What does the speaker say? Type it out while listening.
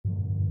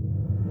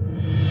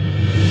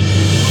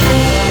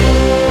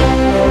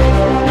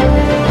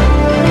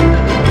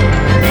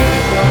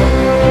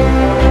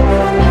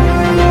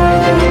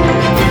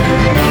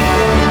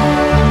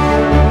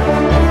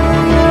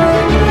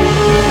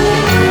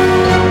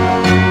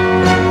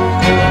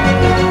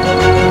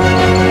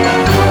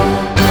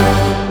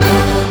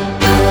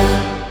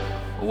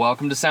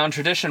Welcome to Sound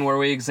Tradition, where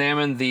we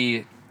examine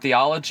the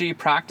theology,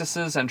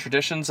 practices, and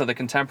traditions of the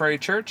contemporary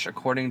church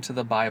according to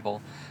the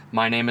Bible.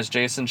 My name is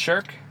Jason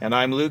Shirk. And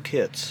I'm Luke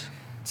Hitz.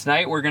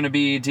 Tonight we're going to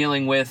be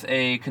dealing with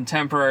a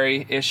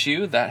contemporary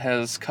issue that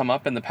has come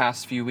up in the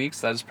past few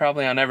weeks that is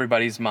probably on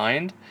everybody's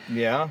mind.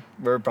 Yeah,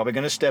 we're probably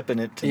going to step in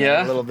it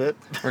tonight a little bit.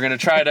 We're going to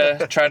try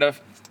to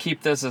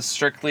keep this as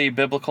strictly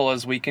biblical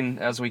as we can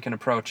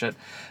approach it.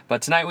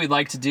 But tonight we'd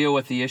like to deal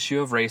with the issue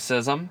of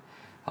racism,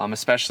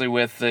 especially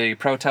with the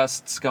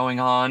protests going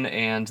on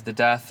and the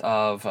death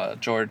of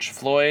George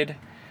Floyd,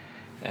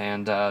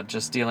 and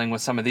just dealing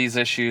with some of these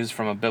issues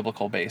from a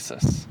biblical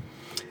basis.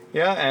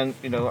 Yeah, and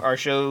our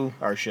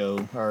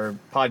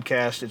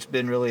podcast, it's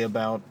been really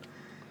about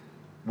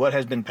what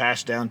has been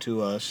passed down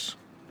to us,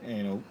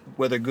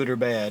 whether good or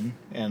bad,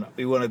 and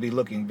we want to be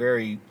looking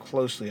very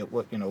closely at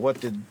what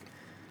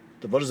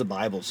does the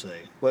Bible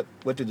say? What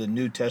did the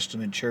New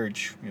Testament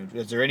church,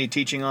 is there any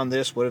teaching on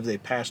this? What have they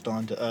passed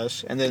on to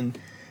us? And then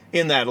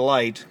in that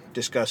light,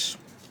 discuss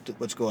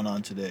what's going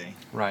on today.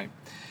 Right.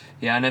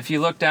 Yeah, and if you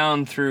look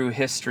down through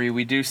history,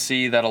 we do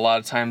see that a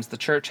lot of times the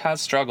church has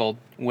struggled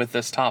with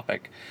this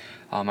topic.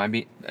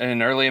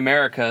 In early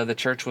America, the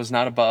church was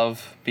not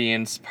above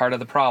being part of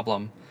the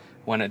problem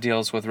when it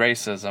deals with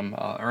racism.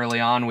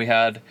 Early on, we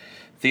had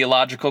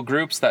theological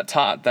groups that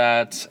taught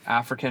that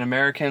African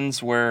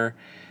Americans were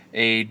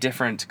a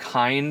different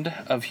kind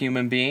of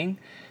human being.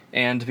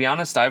 And to be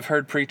honest, I've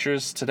heard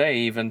preachers today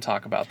even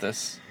talk about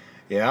this.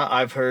 Yeah,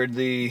 I've heard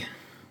the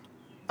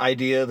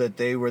idea that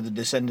they were the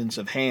descendants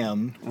of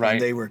Ham, right?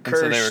 And they were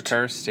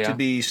cursed, yeah, to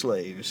be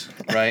slaves,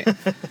 right?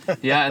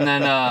 Yeah, and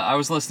then I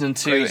was listening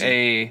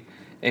to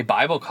a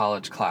Bible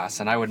college class,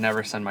 and I would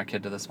never send my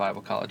kid to this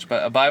Bible college,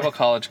 but a Bible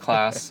college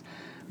class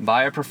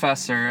by a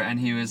professor, and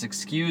he was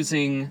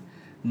excusing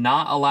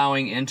not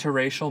allowing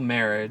interracial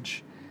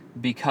marriage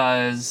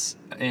because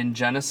in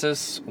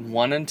Genesis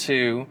 1 and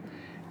 2,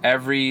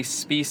 every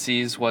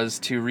species was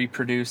to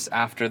reproduce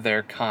after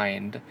their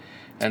kind.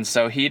 And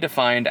so he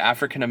defined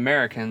African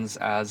Americans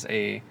as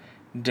a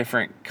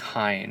different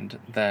kind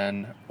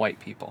than white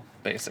people,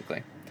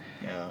 basically.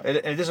 Yeah,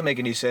 it doesn't make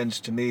any sense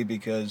to me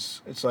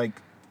because it's like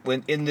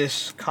when in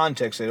this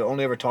context they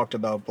only ever talked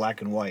about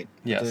black and white.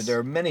 Yes. There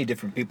are many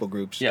different people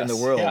groups in the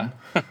Yes, world.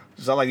 yeah.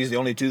 It's not like these are the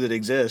only two that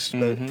exist,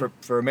 Mm-hmm. but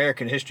for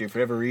American history, for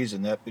whatever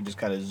reason, that we just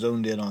kind of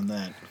zoned in on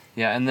that.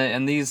 Yeah,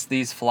 and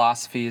these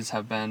philosophies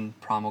have been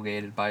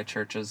promulgated by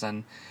churches,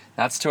 and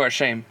that's to our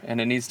shame, and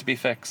it needs to be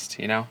fixed,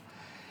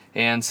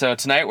 And so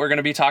tonight we're going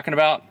to be talking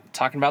about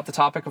the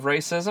topic of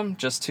racism,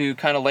 just to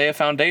kind of lay a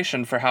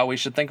foundation for how we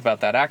should think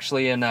about that.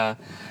 Actually, in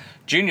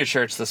junior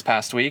church this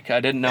past week,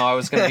 I didn't know I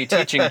was going to be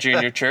teaching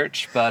junior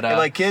church, but hey,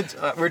 like kids,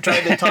 we're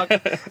trying to talk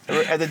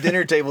at the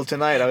dinner table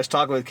tonight. I was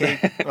talking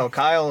with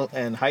Kyle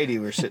and Heidi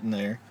were sitting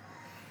there,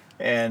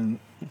 and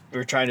we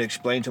were trying to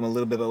explain to them a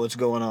little bit about what's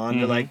going on.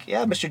 They're like,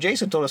 yeah, Mr.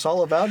 Jason told us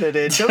all about it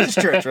in children's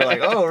church. We're like,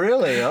 oh,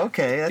 really?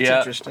 Okay, that's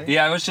interesting.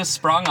 Yeah, it was just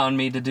sprung on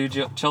me to do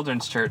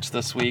children's church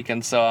this week,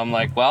 and so I'm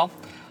like, well,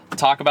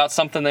 talk about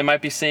something they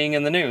might be seeing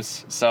in the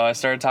news. So I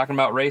started talking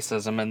about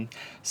racism, and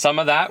some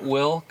of that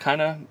will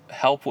kind of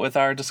help with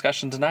our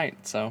discussion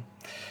tonight. So,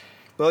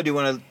 well, do you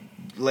want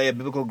to lay a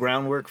biblical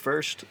groundwork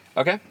first?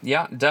 Okay,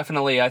 yeah,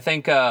 definitely. I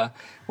think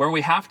where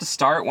we have to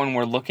start when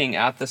we're looking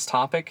at this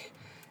topic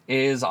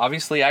is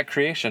obviously at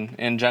creation.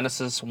 In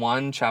Genesis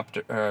 1,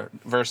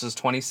 verses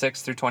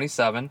 26 through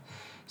 27,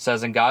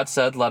 says, "And God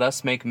said, Let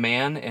us make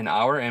man in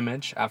our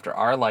image, after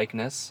our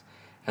likeness,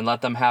 and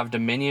let them have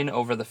dominion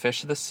over the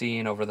fish of the sea,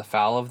 and over the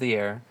fowl of the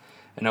air,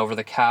 and over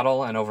the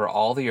cattle, and over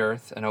all the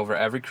earth, and over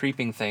every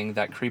creeping thing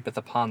that creepeth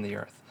upon the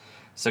earth.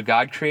 So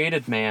God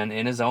created man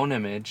in his own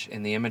image,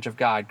 in the image of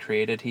God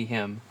created he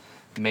him,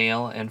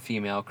 male and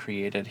female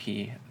created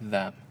he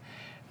them."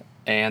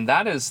 And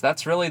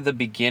that's really the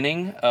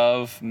beginning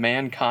of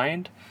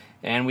mankind.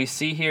 And we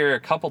see here a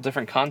couple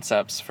different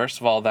concepts. First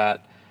of all,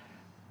 that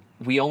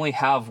we only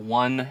have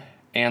one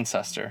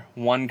ancestor,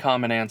 one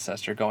common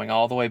ancestor going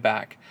all the way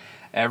back.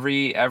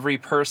 Every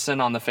person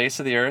on the face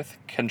of the earth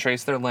can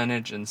trace their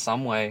lineage in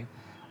some way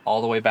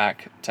all the way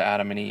back to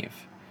Adam and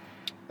Eve.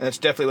 That's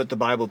definitely what the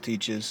Bible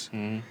teaches.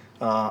 Mm-hmm.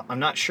 I'm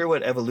not sure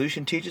what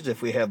evolution teaches,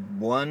 if we have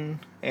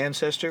one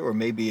ancestor or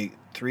maybe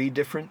three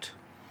different.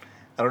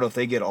 I don't know if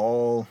they get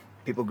all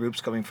people groups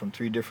coming from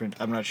three different,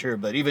 I'm not sure,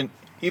 but even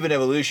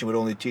evolution would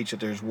only teach that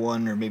there's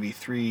one or maybe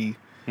three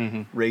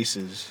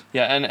races.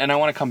 Yeah, and I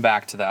want to come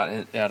back to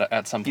that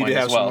at some point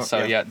as well.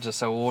 Just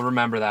so we'll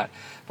remember that.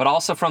 But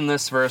also from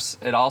this verse,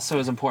 it also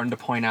is important to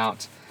point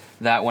out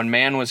that when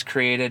man was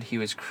created, he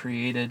was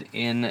created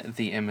in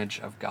the image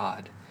of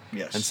God.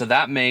 Yes. And so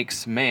that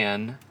makes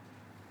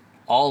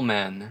all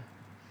men,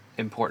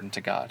 important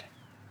to God.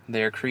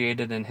 They are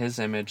created in his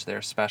image.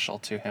 They're special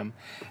to him.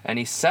 And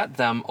he set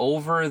them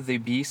over the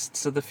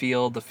beasts of the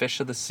field, the fish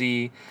of the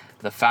sea,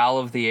 the fowl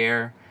of the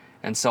air.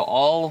 And so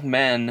all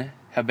men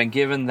have been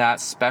given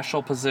that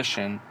special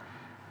position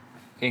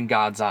in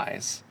God's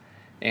eyes.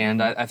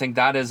 And I think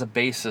that is a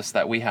basis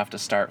that we have to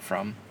start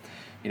from.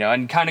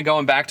 And kind of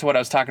going back to what I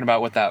was talking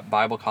about with that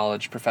Bible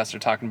college professor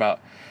talking about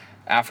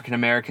African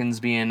Americans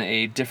being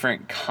a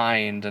different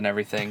kind and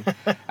everything.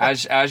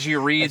 As you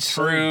read That's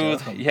so through,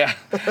 dumb. yeah,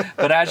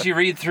 but as you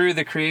read through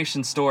the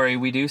creation story,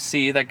 we do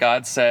see that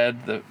God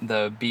said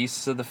the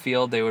beasts of the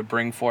field they would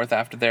bring forth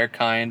after their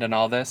kind and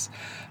all this.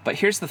 But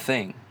here's the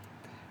thing: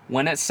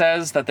 when it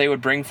says that they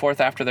would bring forth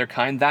after their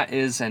kind, that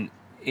is an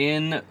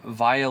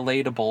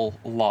inviolatable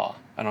law.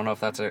 I don't know if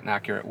that's an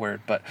accurate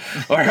word, but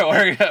or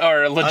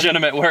a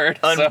legitimate word.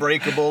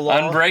 Unbreakable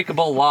law.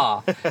 Unbreakable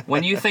law.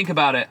 When you think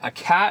about it, a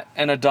cat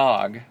and a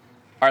dog,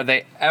 are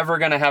they ever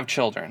going to have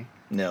children?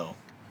 No.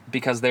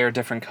 Because they are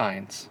different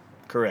kinds.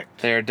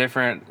 Correct. They are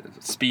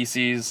different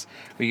species.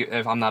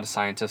 I'm not a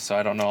scientist, so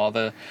I don't know all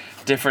the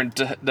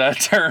different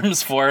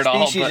terms for it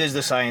all. Species But, is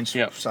the science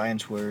Yep.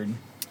 science word.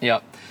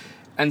 Yep.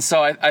 And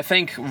so I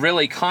think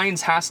really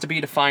kinds has to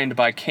be defined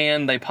by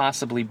can they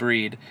possibly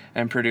breed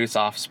and produce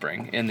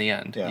offspring in the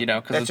end, Yeah.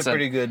 because That's it's a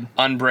pretty an good-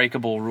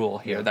 unbreakable rule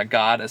here Yeah. that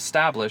God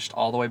established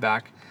all the way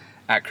back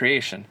at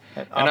creation.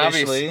 And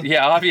obviously,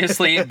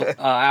 obviously,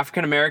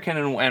 African American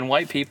and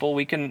white people,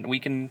 we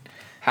can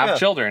have Yeah.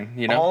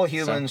 children, All so-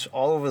 humans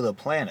all over the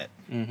planet.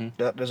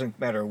 That doesn't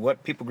matter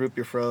what people group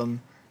you're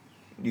from,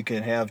 you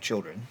can have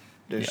children.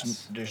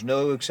 Yes. There's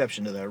no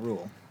exception to that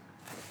rule.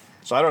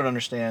 So I don't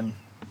understand.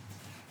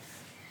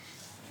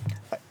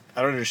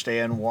 I don't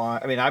understand why.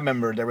 I mean, I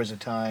remember there was a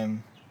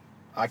time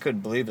I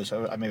couldn't believe this.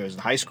 I mean, it was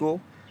in high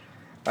school.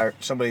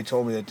 Somebody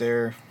told me that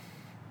their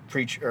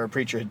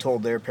preacher had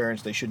told their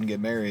parents they shouldn't get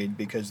married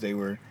because they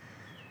were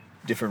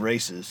different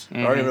races. I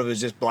don't even know if it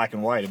was just black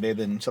and white. It may have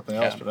been something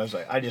else, Yeah. but I was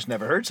like, I just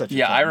never heard such a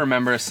Yeah, thing. I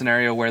remember a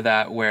scenario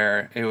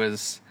where it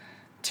was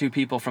two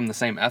people from the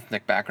same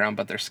ethnic background,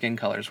 but their skin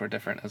colors were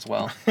different as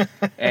well,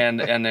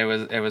 and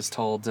it was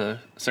told to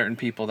certain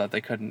people that they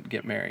couldn't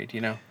get married.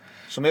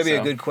 So maybe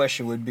So- a good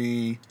question would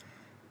be,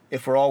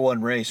 if we're all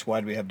one race,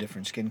 why do we have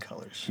different skin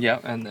colors? Yeah,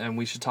 and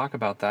we should talk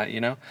about that.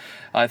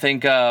 I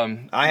think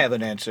I have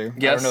an answer. I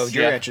Yes, don't know if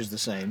your yeah. answer's the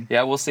same.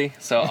 yeah, we'll see.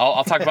 So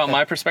I'll talk about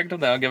my perspective,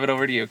 then I'll give it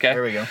over to you. Okay.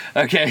 There we go.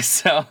 Okay,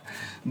 so,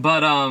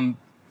 but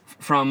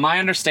from my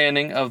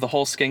understanding of the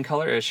whole skin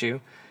color issue,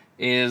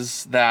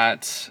 is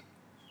that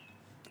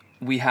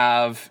we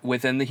have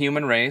within the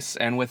human race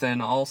and within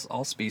all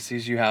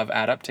species, you have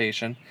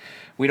adaptation.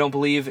 We don't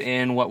believe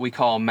in what we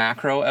call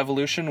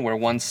macroevolution, where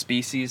one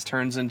species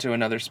turns into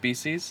another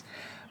species,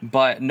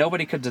 but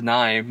nobody could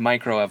deny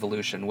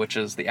microevolution, which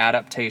is the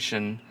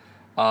adaptation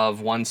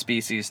of one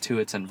species to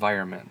its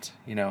environment.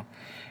 And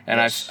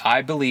Yes.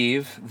 I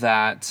believe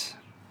that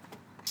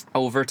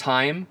over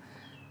time,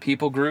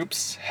 people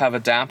groups have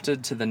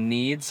adapted to the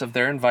needs of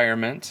their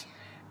environment,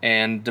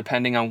 and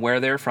depending on where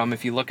they're from,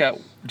 if you look at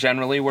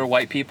generally where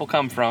white people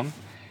come from,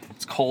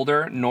 it's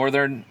colder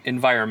northern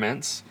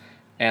environments,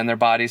 and their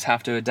bodies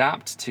have to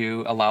adapt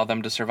to allow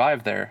them to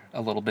survive there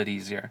a little bit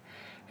easier.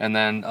 And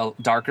then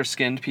darker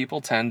skinned people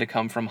tend to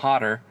come from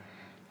hotter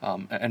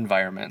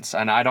environments.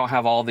 And I don't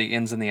have all the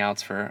ins and the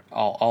outs for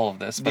all of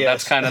this, but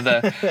that's Yes. kind of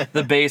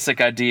the basic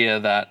idea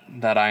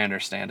that I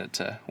understand it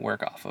to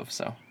work off of.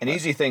 So An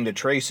easy thing to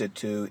trace it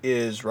to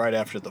is right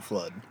after the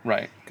flood.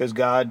 right. Because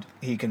God,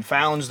 He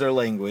confounds their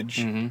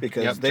language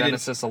because Yep,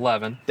 Genesis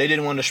 11. they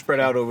didn't want to spread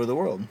out over the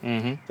world.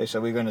 They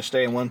said, we're going to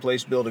stay in one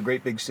place, build a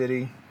great big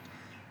city.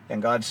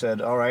 And God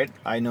said, all right,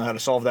 I know how to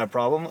solve that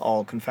problem.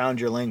 I'll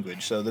confound your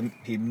language. So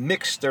He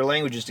mixed their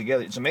languages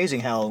together. It's amazing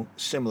how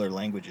similar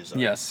languages are.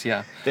 Yes,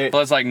 yeah. They-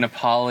 Well, it's like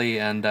Nepali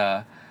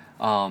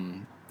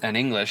and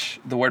English.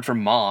 The word for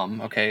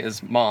mom,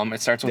 is mom. It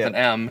starts with Yeah. an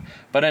M,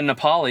 but in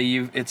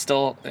Nepali, it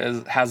still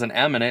has an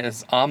M in it.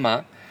 It's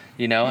ama,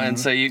 and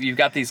so you've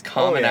got these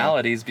Oh, yeah.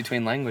 commonalities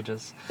between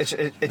languages.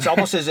 It's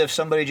almost as if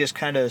somebody just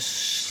kind of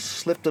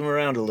slipped them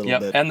around a little Yep,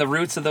 bit. and the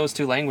roots of those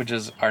two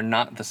languages are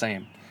not the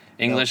same.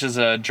 English is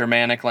a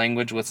Germanic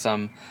language with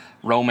some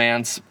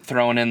Romance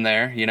thrown in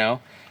there,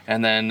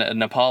 and then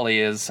Nepali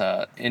is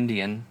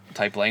Indian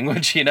type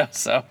language,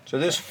 so. So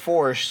this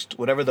forced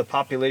whatever the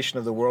population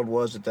of the world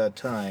was at that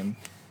time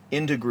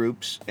into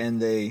groups,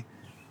 and they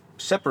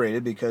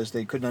separated because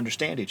they couldn't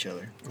understand each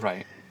other.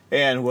 Right.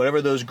 And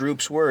whatever those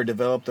groups were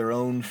developed their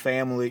own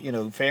family.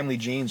 Family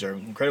genes are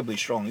incredibly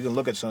strong. You can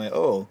look at something,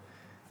 oh,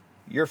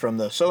 you're from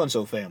the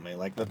so-and-so family.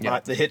 Like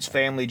the Hitz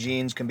family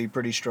genes can be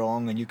pretty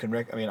strong, and you can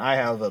I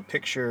have a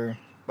picture.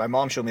 My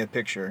mom showed me a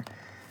picture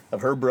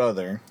of her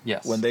brother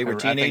Yes. when they were I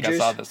think teenagers. I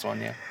saw this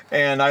one, yeah.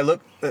 And I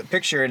looked at the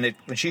picture, and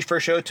when she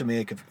first showed it to me,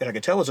 I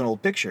could tell it was an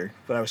old picture,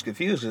 but I was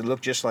confused because it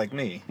looked just like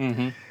me.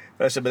 Mm-hmm.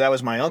 But I said, but that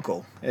was my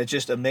uncle. And it's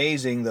just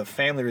amazing the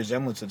family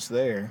resemblance that's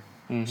there.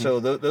 Mm-hmm. So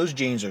those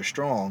genes are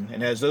strong.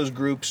 And as those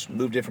groups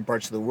moved different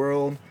parts of the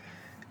world,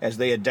 as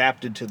they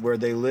adapted to where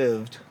they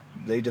lived,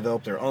 they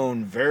developed their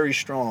own very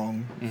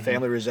strong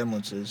family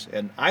resemblances.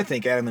 And I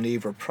think Adam and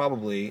Eve were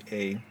probably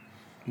a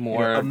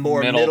More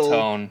middle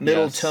tone.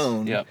 Yes.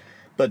 tone. Yep.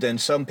 But then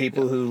some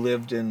people who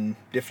lived in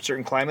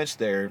certain climates,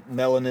 their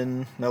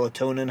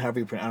melatonin, however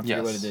you pronounce it, I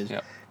forget what it is,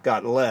 Yep.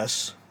 got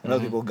less, and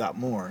other people got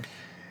more.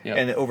 Yep.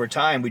 And over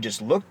time, we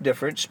just looked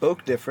different,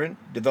 spoke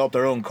different, developed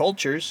our own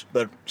cultures,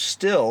 but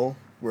still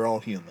we're all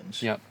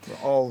humans. Yep.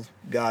 We're all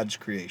God's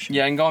creation.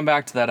 Yeah, and going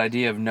back to that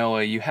idea of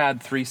Noah, you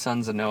had 3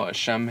 sons of Noah,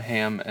 Shem,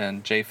 Ham,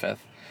 and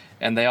Japheth,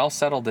 and they all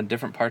settled in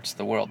different parts of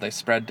the world. They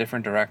spread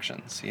different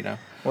directions, you know.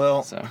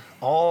 Well, So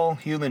all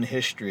human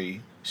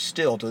history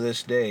still to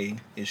this day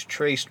is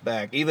traced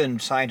back. Even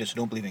scientists who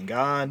don't believe in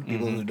God,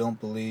 people who don't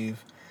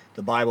believe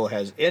the Bible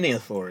has any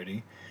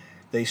authority,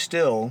 they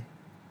still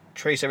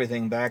trace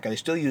everything back, and they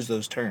still use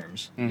those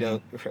terms. You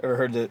know, ever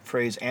heard the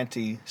phrase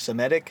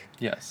anti-Semitic?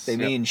 yes, They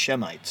yep. mean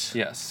Shemites.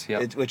 Yes,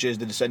 yep. Which is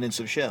the descendants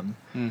of Shem.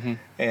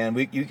 And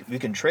we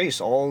can trace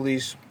all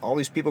these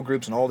people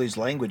groups and all these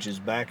languages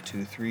back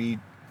to 3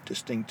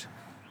 distinct,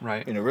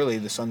 Right. really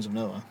the sons of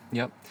Noah.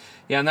 Yep.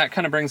 Yeah, and that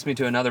kind of brings me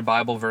to another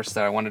Bible verse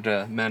that I wanted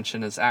to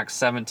mention is Acts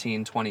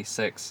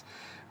 17:26,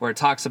 where it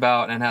talks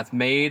about, and hath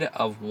made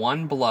of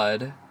one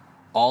blood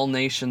all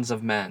nations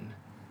of men,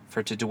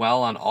 for to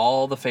dwell on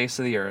all the face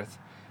of the earth,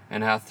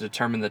 and hath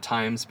determined the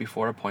times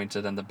before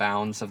appointed and the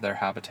bounds of their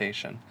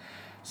habitation.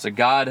 So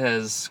God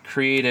has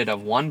created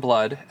of one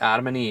blood,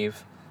 Adam and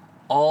Eve,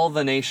 all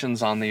the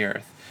nations on the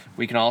earth.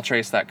 We can all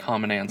trace that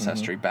common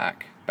ancestry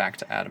back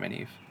to Adam and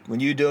Eve. When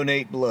you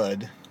donate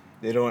blood,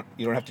 you don't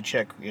have to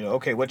check,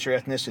 okay, what's your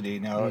ethnicity?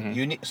 Now,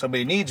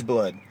 somebody needs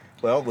blood.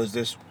 Well, was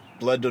this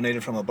blood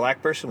donated from a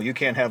black person? Well, you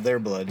can't have their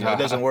blood. It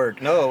doesn't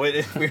work. No,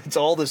 it's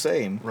all the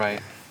same. Right.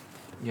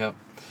 Yep.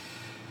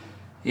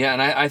 Yeah,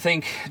 and I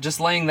think just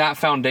laying that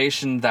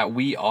foundation that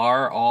we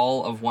are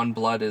all of one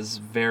blood is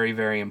very,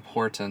 very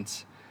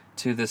important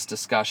to this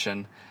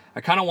discussion.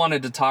 I kind of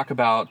wanted to talk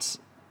about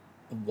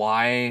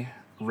why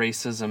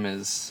racism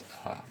is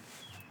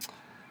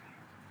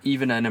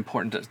even an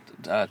important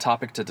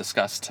topic to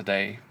discuss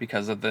today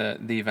because of the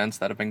events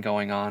that have been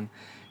going on.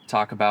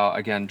 Talk about,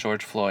 again,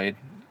 George Floyd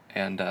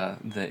and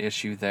the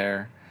issue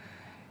there.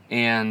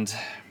 And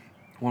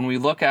when we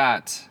look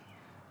at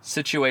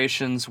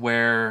situations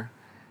where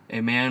a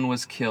man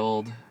was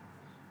killed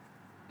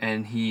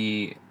and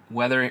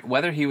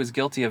whether he was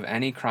guilty of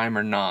any crime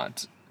or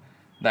not,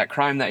 that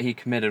crime that he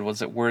committed,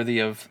 was it worthy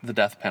of the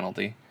death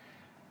penalty?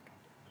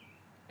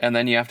 And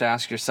then you have to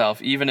ask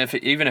yourself, even if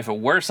it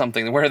were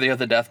something worthy of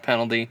the death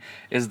penalty,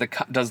 does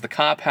the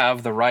cop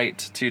have the right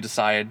to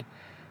decide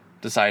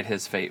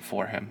his fate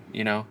for him?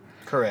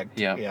 Correct.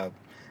 Yeah.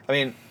 I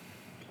mean,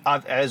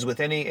 as with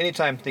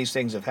anytime these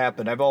things have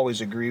happened, I've always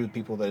agreed with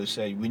people that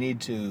say we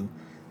need to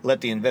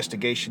let the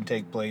investigation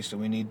take place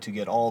and we need to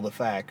get all the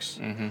facts.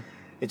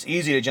 It's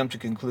easy to jump to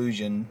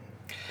conclusion.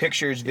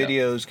 Pictures,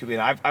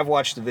 videos. I've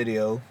watched the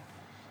video,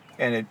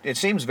 and it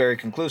seems very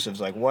conclusive.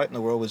 It's like, what in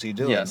the world was he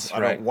doing? Yes,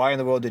 right. Why in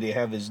the world did he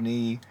have his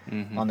knee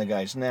on the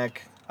guy's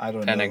neck? I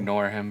don't know. And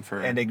ignore him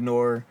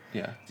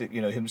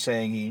him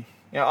saying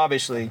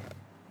obviously,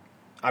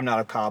 I'm not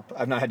a cop.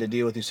 I've not had to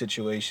deal with these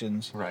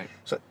situations. Right.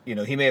 So,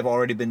 he may have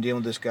already been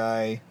dealing with this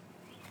guy.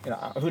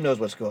 Who knows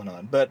what's going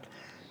on. But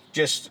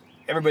just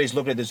everybody's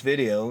looking at this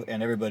video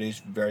and everybody's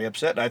very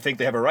upset. And I think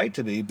they have a right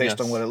to be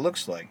based on what it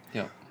looks like.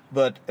 Yeah.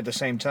 But at the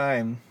same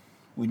time,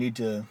 we need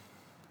to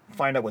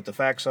find out what the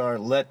facts are.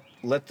 Let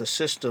the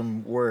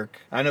system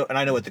work. I know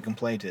what the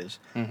complaint is.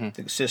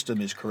 The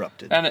system is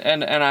corrupted.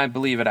 And I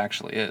believe it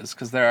actually is,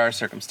 because there are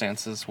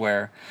circumstances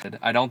where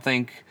I don't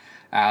think,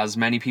 as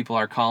many people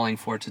are calling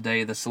for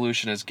today, the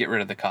solution is get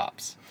rid of the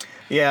cops.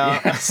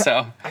 Yeah.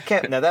 So I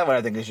can't. Now that one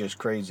I think is just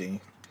crazy.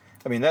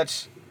 I mean,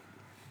 that's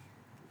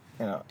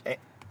there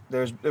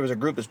was a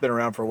group that's been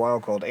around for a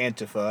while called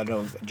Antifa. I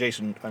know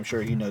Jason, I'm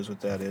sure he knows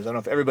what that is. I don't know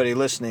if everybody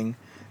listening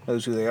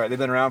knows who they are. They've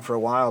been around for a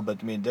while, but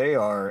I mean, they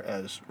are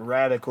as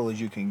radical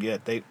as you can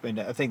get.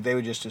 I think they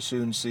would just as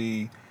soon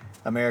see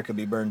America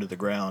be burned to the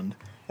ground.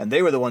 And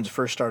they were the ones who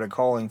first started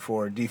calling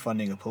for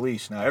defunding of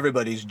police. Now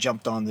everybody's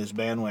jumped on this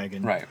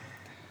bandwagon. Right.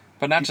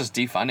 But not just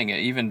defunding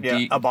it, even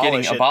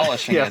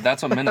abolishing it.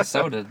 That's what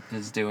Minnesota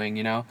is doing,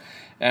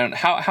 And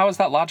how is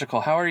that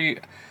logical? How are you...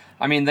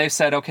 I mean, they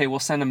said, okay, we'll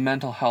send a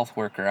mental health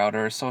worker out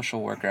or a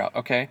social worker out.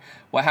 Okay,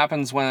 what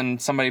happens when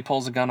somebody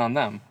pulls a gun on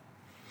them?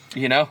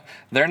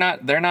 They're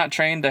not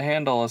trained to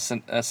handle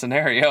a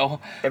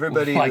scenario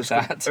everybody like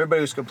that.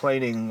 Everybody was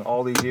complaining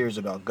all these years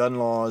about gun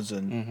laws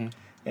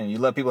and you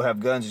let people have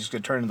guns, it's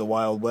going to turn into the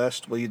Wild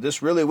West. Well,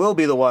 this really will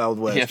be the Wild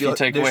West. If you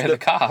take away the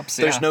cops.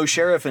 There's no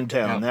sheriff in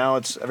town. Now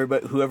it's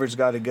everybody, whoever's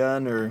got a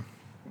gun or...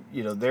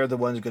 they're the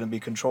ones going to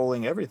be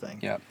controlling everything.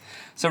 Yeah.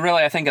 So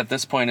really, I think at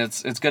this point,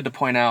 it's good to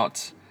point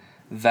out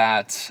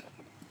that,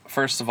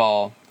 first of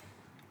all,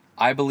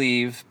 I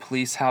believe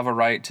police have a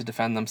right to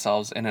defend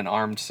themselves in an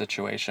armed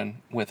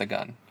situation with a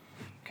gun.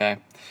 Okay?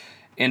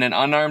 In an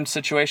unarmed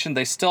situation,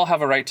 they still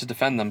have a right to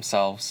defend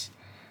themselves,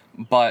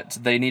 but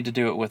they need to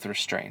do it with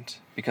restraint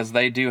because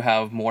they do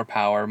have more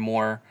power,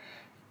 more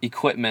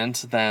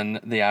equipment than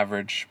the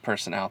average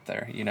person out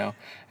there,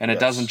 and it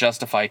doesn't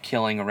justify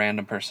killing a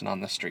random person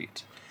on the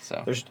street.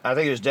 So I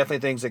think there's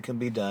definitely things that can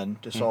be done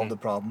to solve the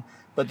problem,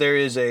 but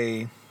there's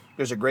a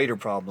greater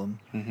problem,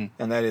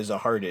 and that is a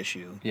heart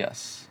issue.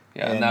 Yes,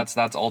 and that's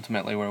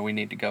ultimately where we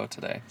need to go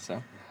today.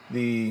 So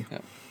the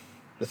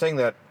thing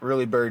that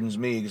really burdens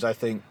me, because I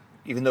think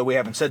even though we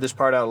haven't said this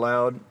part out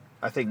loud,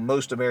 I think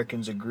most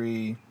Americans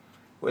agree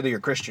whether you're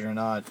Christian or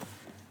not,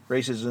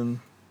 racism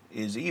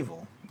is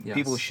evil. Yes.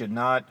 People should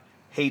not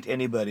hate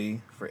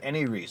anybody for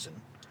any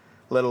reason,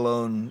 let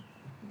alone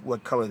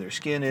what color their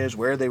skin is,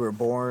 where they were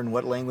born,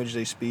 what language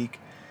they speak.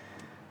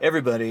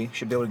 Everybody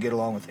should be able to get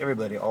along with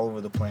everybody all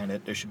over the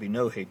planet. There should be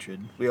no hatred.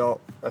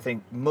 I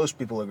think most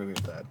people agree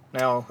with that.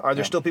 Now, are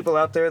there still people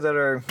out there that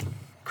are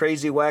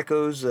crazy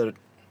wackos that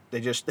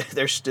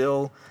they're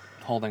still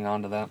Holding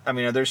on to that. I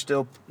mean, are there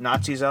still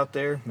Nazis out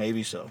there?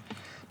 Maybe so.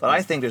 But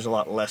I think there's a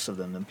lot less of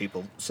them than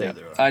people say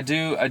there are. I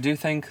do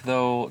think,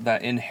 though,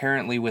 that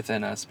inherently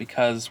within us,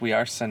 because we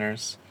are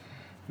sinners,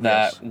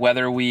 that Yes.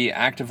 whether we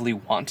actively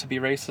want to be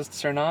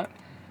racists or not,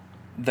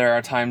 there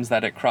are times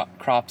that it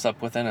crops up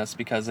within us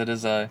because it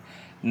is a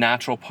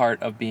natural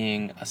part of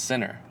being a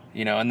sinner.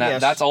 And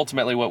Yes. that's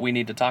ultimately what we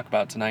need to talk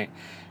about tonight,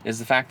 is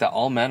the fact that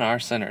all men are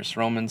sinners.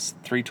 Romans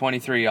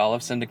 3:23, all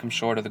have sinned to come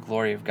short of the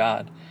glory of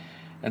God.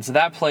 And so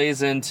that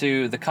plays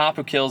into the cop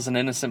who kills an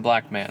innocent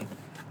black man,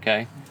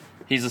 okay?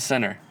 He's a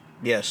sinner.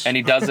 Yes. And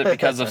he does it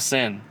because of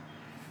sin.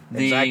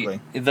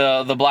 Exactly.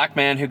 The black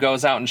man who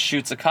goes out and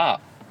shoots a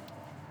cop,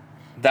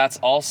 that's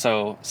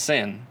also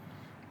sin,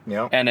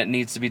 Yep. and it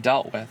needs to be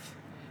dealt with.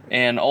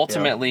 And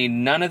ultimately,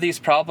 none of these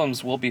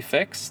problems will be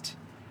fixed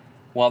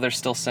while there's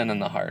still sin in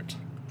the heart.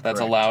 That's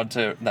Correct.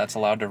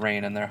 allowed to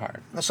reign in their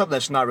heart. That's something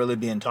that's not really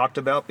being talked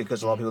about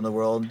because a lot of people in the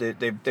world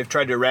they've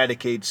tried to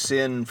eradicate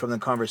sin from the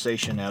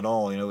conversation at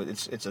all.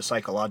 It's a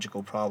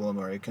psychological problem,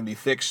 or it can be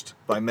fixed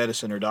by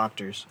medicine or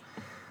doctors.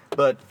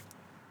 But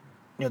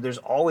there's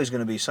always going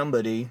to be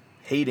somebody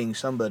hating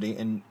somebody,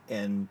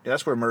 and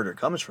that's where murder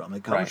comes from.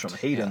 It comes from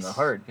hate in the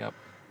heart, Yep.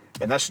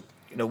 and that's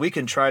we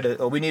can try to.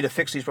 Oh, we need to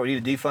fix these problems. We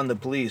need to defund the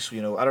police. I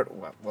don't.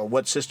 Well,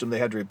 what system they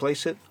had to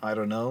replace it? I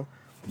don't know.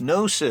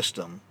 No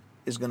system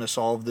is going to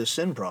solve this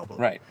sin problem.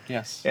 Right.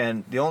 Yes.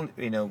 And the only,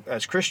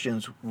 as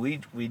Christians, we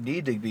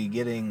need to be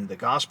getting the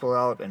gospel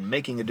out and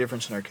making a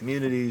difference in our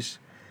communities,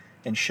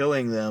 and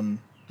showing them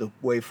the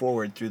way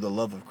forward through the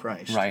love of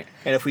Christ. Right.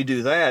 And if we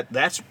do that,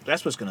 that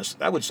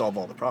would solve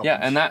all the problems. Yeah,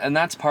 and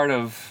that's part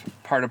of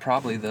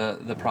probably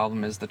the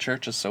problem is the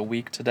church is so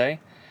weak today,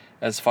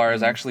 as far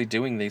as actually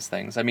doing these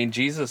things. I mean,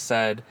 Jesus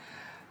said,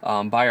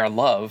 by our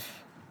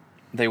love,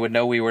 they would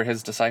know we were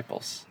his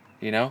disciples.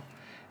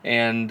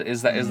 And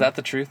is that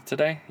the truth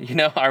today?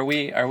 Are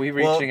we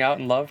reaching out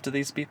in love to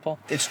these people?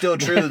 It's still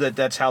true that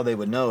that's how they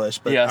would know us,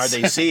 but Yes.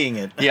 are they seeing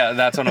it? Yeah,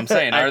 that's what I'm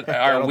saying. I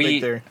Are don't we?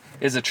 think they're-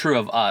 Is it true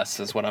of us?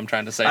 Is what I'm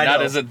trying to say. I Not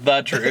know. is it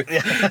the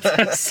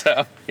truth?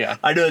 So yeah.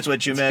 I know that's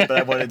what you meant, but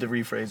I wanted to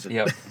rephrase it.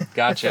 Yep,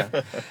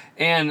 gotcha.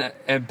 And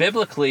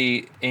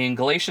biblically, in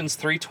Galatians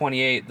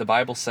 3:28, the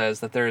Bible says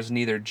that there is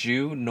neither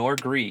Jew nor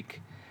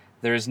Greek,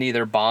 there is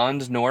neither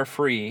bond nor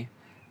free,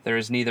 there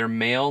is neither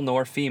male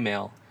nor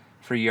female,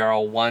 for ye are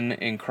all one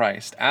in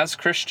Christ. As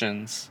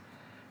Christians,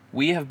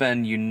 we have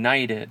been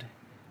united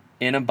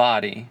in a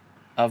body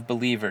of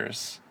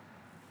believers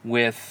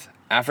with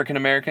African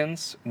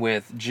Americans,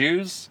 with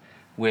Jews,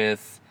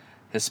 with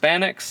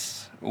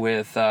Hispanics,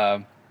 with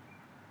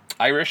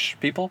Irish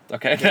people,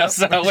 okay? Yep.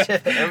 So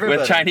with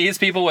Everybody. Chinese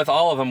people, with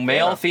all of them,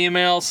 male, Yeah.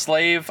 female,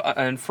 slave,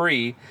 and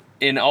free.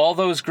 In all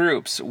those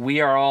groups,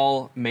 we are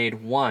all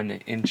made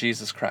one in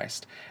Jesus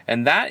Christ.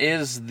 And that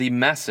is the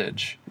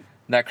message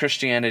that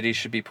Christianity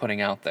should be putting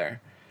out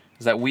there,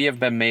 is that we have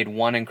been made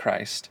one in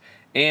Christ.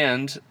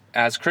 And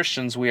as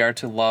Christians, we are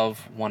to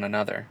love one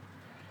another.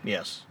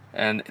 Yes.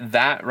 And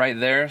that right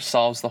there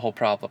solves the whole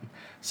problem.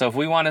 So if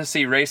we want to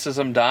see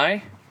racism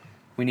die,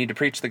 we need to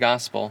preach the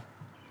gospel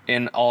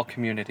in all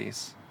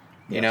communities,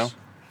 you know? Yes.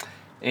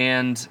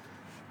 And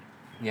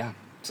yeah,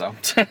 so.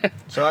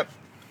 So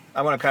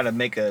I want to kind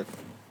of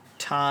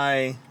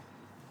tie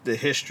the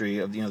history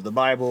of the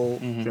Bible.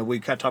 Mm-hmm. We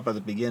kind of talked about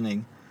the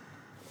beginning,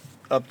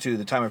 up to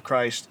the time of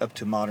Christ, up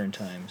to modern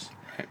times.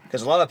 Right.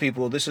 Because a lot of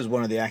people, this is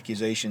one of the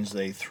accusations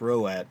they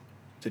throw at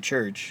the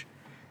church.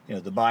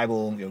 The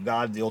Bible,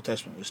 God, the Old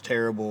Testament was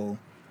terrible.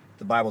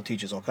 The Bible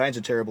teaches all kinds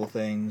of terrible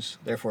things.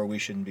 Therefore, we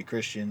shouldn't be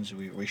Christians.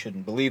 We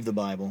shouldn't believe the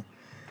Bible.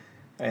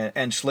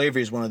 And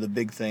slavery is one of the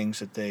big things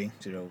that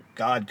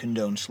God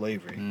condones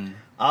slavery.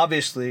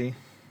 Obviously,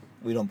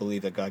 we don't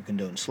believe that God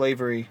condones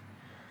slavery.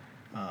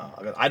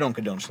 I don't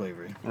condone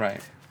slavery.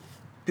 Right.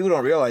 People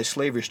don't realize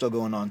slavery is still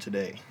going on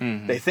today.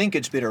 Mhm. They think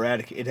it's been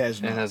eradicated. It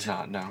has not. It has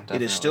not, no. It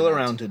Definitely is still not.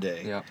 around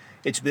today. Yep.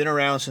 It's been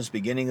around since the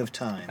beginning of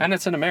time. And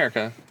it's in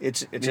America.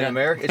 It's Yeah. in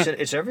America.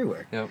 It's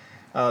everywhere. Yep.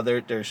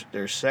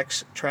 There's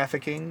sex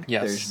trafficking.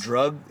 Yes. There's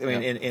drug.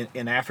 Yep.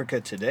 In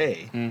Africa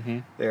today, Mm-hmm.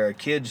 there are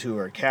kids who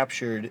are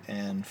captured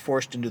and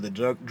forced into the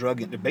drug.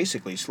 They're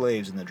basically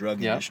slaves in the drug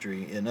Yep.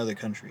 industry in other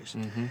countries.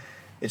 Mm-hmm.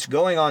 It's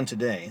going on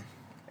today,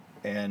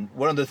 and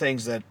one of the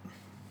things that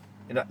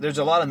there's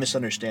a lot of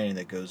misunderstanding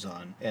that goes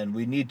on, and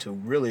we need to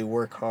really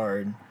work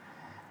hard,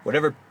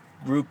 whatever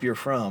group you're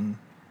from,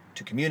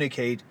 to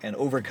communicate and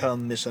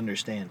overcome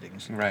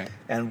misunderstandings. Right.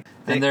 And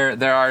And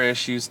there are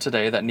issues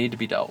today that need to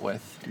be dealt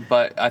with.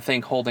 But I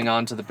think holding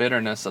on to the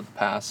bitterness of the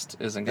past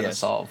isn't going to Yes.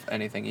 solve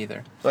anything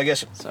either. So I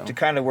guess So- to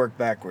kind of work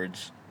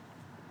backwards,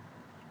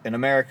 in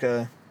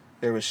America,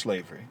 there was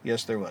slavery.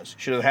 Yes, there was.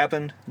 Should it have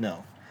happened?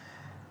 No.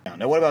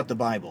 Now, what about the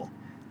Bible?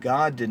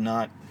 God did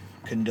not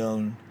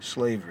condone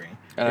slavery.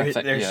 And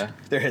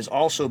There has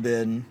also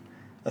been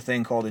a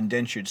thing called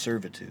indentured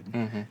servitude,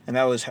 and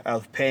that was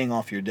of paying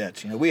off your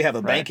debts. You know, we have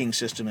a banking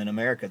system in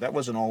America. That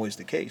wasn't always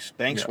the case.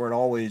 Banks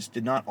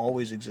did not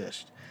always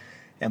exist,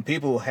 and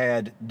people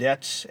had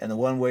debts, and the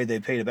one way they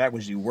paid it back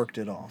was you worked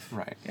it off,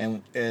 Right.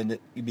 and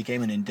you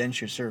became an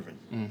indentured servant.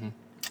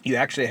 You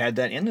actually had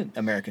that in the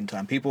American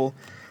time. People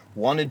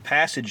wanted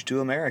passage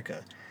to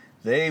America.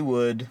 They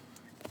would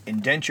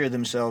indenture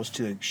themselves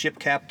to a ship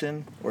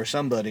captain or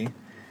somebody,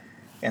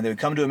 and they would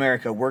come to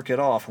America, work it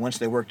off. Once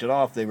they worked it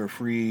off, they were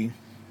free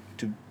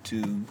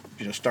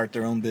to start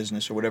their own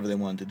business or whatever they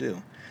wanted to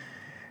do.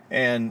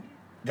 And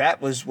that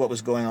was what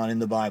was going on in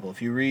the Bible.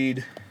 If you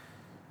read,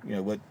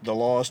 what the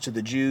laws to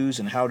the Jews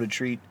and how to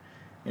treat,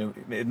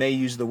 it may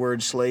use the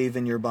word slave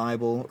in your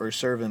Bible or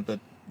servant, but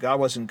God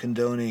wasn't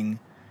condoning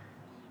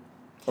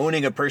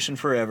owning a person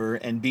forever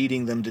and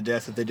beating them to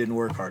death if they didn't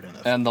work hard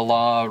enough. And the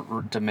law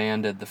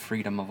demanded the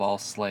freedom of all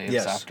slaves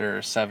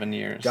after 7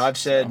 years. God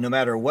said no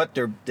matter what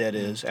their debt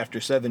is, after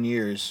 7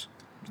 years,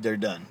 they're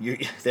done.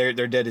 Their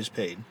debt is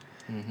paid.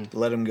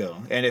 Let them go.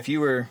 And if you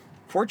were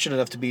fortunate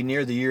enough to be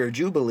near the year of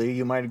Jubilee,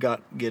 you might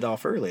have get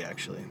off early,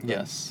 actually.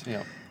 Yes,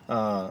 yeah.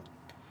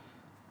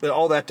 But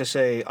all that to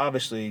say,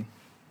 obviously,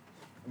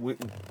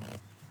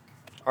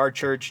 our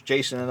church,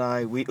 Jason and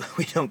I, we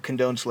don't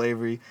condone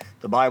slavery.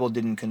 The Bible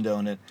didn't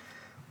condone it,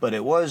 but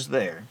it was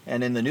there.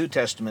 And in the New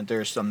Testament,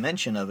 there's some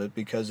mention of it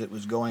because it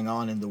was going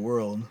on in the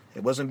world.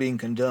 It wasn't being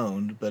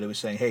condoned, but it was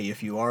saying, hey,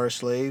 if you are a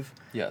slave,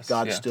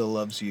 God still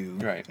loves you.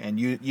 Right. And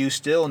you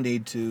still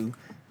need to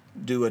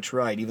do what's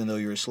right, even though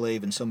you're a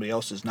slave and somebody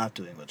else is not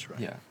doing what's right.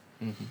 Yeah.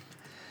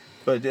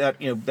 But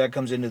that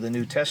comes into the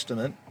New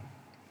Testament.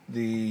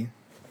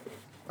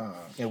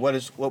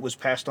 What was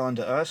passed on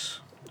to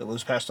us? That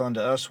was passed on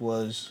to us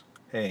was,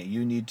 hey,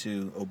 you need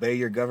to obey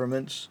your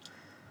governments,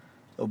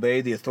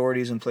 obey the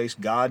authorities in place.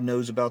 God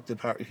knows about the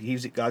power.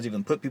 God's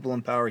even put people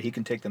in power. He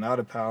can take them out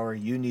of power.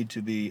 You need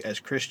to be, as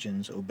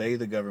Christians, obey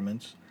the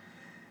governments.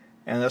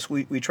 And that's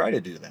we try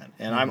to do that.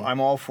 And I'm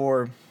all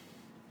for.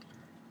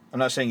 I'm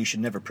not saying you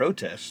should never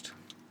protest,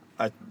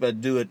 but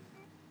do it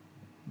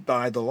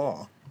by the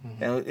law.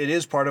 And it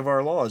is part of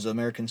our law as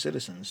American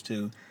citizens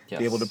to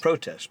be able to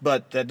protest.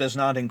 But that does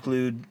not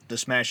include the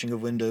smashing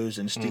of windows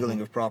and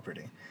stealing of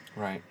property.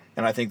 Right.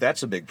 And I think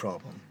that's a big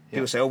problem.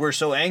 People say, we're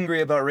so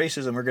angry about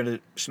racism, we're going to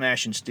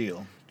smash and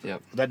steal.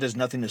 Yep. That does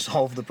nothing to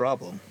solve the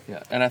problem.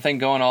 Yeah, and I think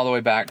going all the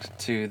way back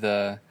to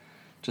the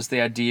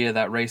idea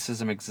that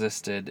racism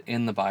existed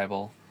in the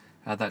Bible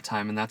at that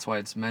time, and that's why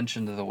it's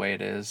mentioned the way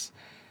it is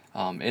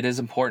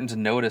important to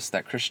notice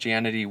that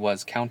Christianity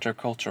was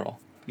countercultural.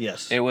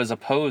 Yes. It was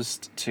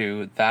opposed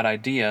to that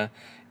idea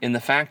in the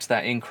fact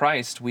that in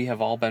Christ we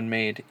have all been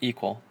made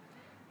equal.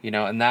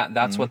 And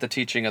that's what the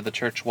teaching of the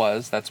church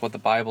was. That's what the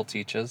Bible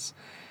teaches.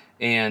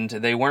 And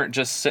they weren't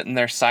just sitting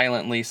there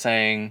silently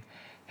saying,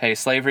 hey,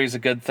 slavery is a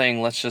good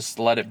thing, let's just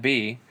let it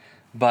be.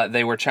 But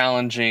they were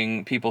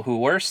challenging people who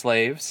were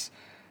slaves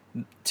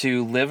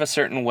to live a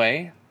certain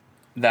way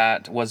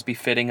that was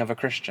befitting of a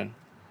Christian,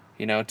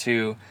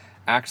 to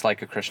act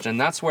like a Christian.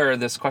 That's where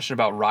this question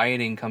about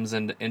rioting comes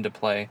into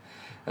play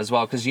as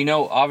well. Because,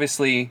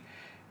 obviously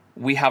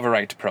we have a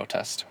right to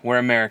protest. We're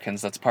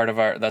Americans. That's part of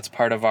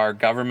our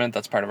government.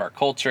 That's part of our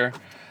culture.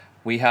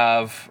 We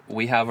have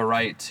a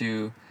right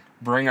to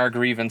bring our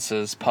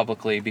grievances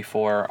publicly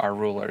before our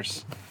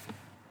rulers.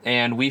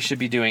 And we should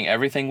be doing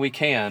everything we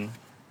can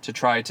to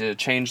try to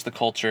change the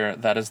culture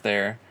that is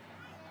there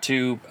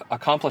to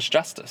accomplish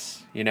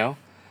justice,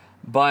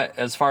 But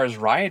as far as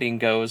rioting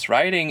goes,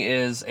 rioting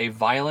is a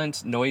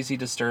violent, noisy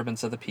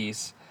disturbance of the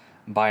peace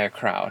by a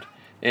crowd.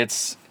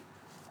 It's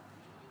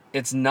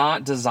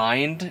not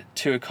designed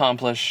to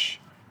accomplish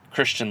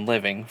Christian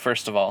living,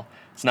 first of all.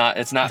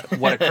 It's not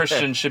what a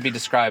Christian should be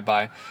described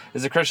by.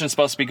 Is a Christian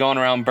supposed to be going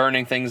around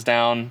burning things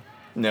down,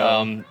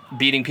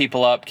 beating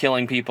people up,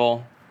 killing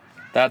people?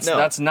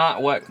 That's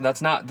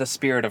not the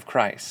spirit of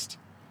Christ.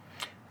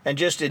 And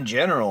just in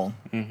general,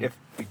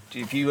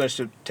 if you was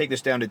to take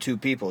this down to two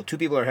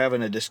people are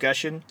having a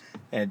discussion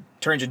and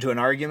it turns into an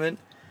argument,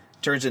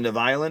 turns into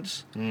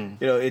violence,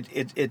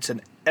 it's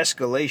an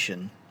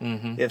escalation.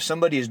 If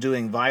somebody is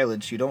doing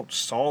violence, you don't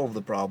solve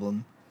the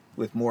problem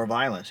with more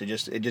violence. It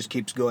just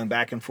keeps going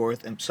back and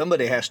forth, and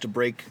somebody has to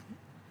break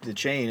the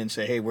chain and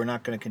say, hey, we're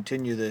not going to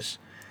continue this.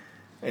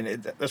 And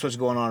that's what's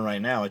going on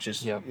right now. It's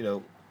just,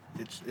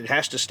 it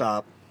has to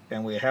stop,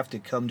 and we have to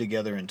come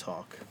together and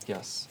talk.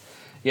 Yes.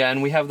 Yeah,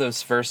 and we have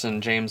this verse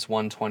in James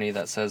 1:20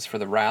 that says, for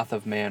the wrath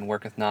of man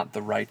worketh not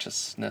the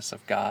righteousness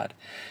of God.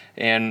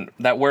 And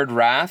that word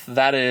wrath,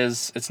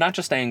 it's not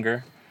just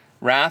anger.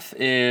 Wrath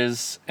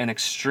is an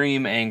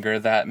extreme anger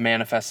that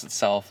manifests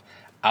itself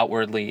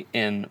outwardly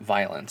in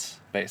violence,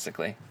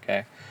 basically,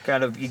 okay?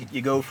 Kind of,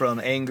 you go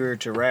from anger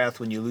to wrath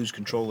when you lose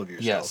control of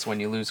yourself. Yes, when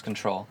you lose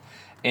control.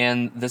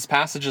 And this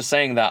passage is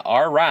saying that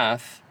our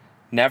wrath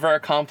never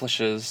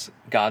accomplishes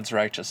God's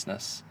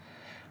righteousness.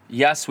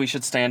 Yes, we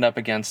should stand up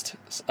against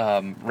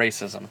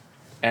racism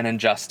and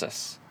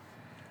injustice.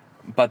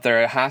 but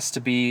there has to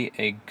be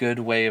a good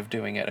way of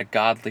doing it, a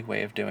godly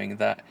way of doing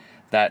that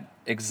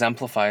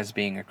exemplifies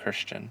being a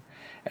Christian.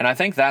 And I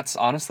think that's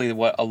honestly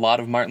what a lot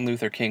of Martin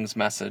Luther King's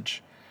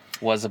message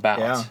was about.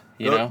 Yeah.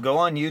 You know? Go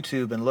on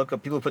YouTube and look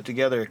up. People put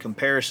together a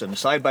comparison, a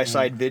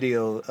side-by-side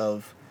video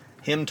of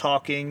him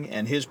talking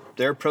and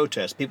their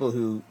protest. People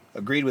who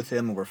agreed with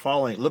him and were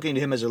looking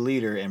to him as a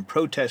leader and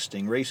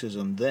protesting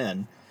racism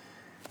then,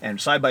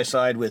 and side by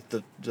side with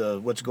the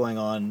what's going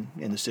on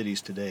in the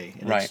cities today.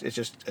 And Right. It's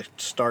just a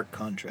stark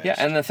contrast. Yeah,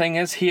 and the thing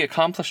is, he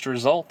accomplished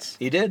results.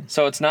 He did.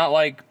 So it's not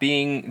like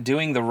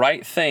doing the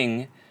right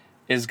thing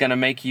is going to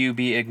make you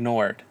be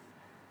ignored.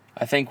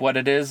 I think what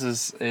it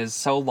is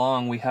so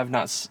long we have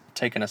not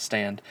taken a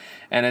stand.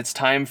 And it's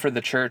time for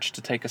the church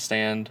to take a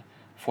stand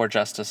for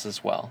justice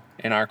as well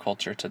in our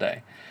culture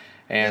today.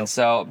 And Yep.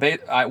 so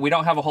we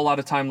don't have a whole lot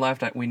of time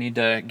left. We need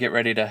to get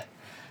ready to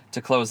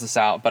close this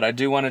out. But I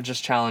do want to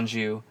just challenge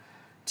you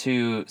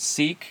to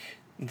seek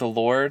the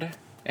Lord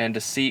and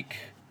to seek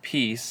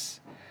peace,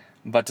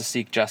 but to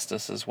seek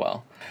justice as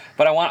well.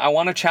 But I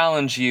want to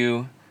challenge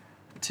you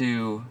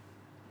to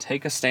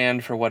take a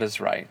stand for what is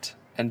right.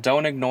 And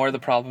don't ignore the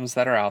problems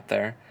that are out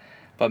there,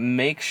 but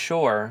make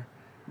sure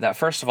that,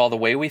 first of all, the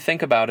way we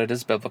think about it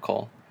is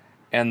biblical,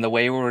 and the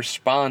way we're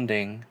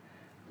responding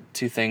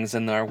to things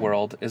in our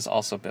world is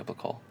also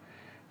biblical.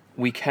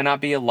 We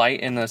cannot be a light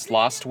in this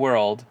lost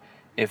world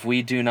if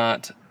we do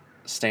not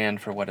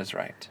stand for what is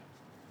right.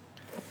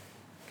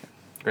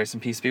 Grace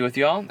and peace be with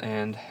you all,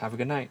 and have a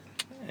good night.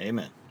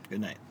 Amen.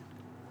 Good night.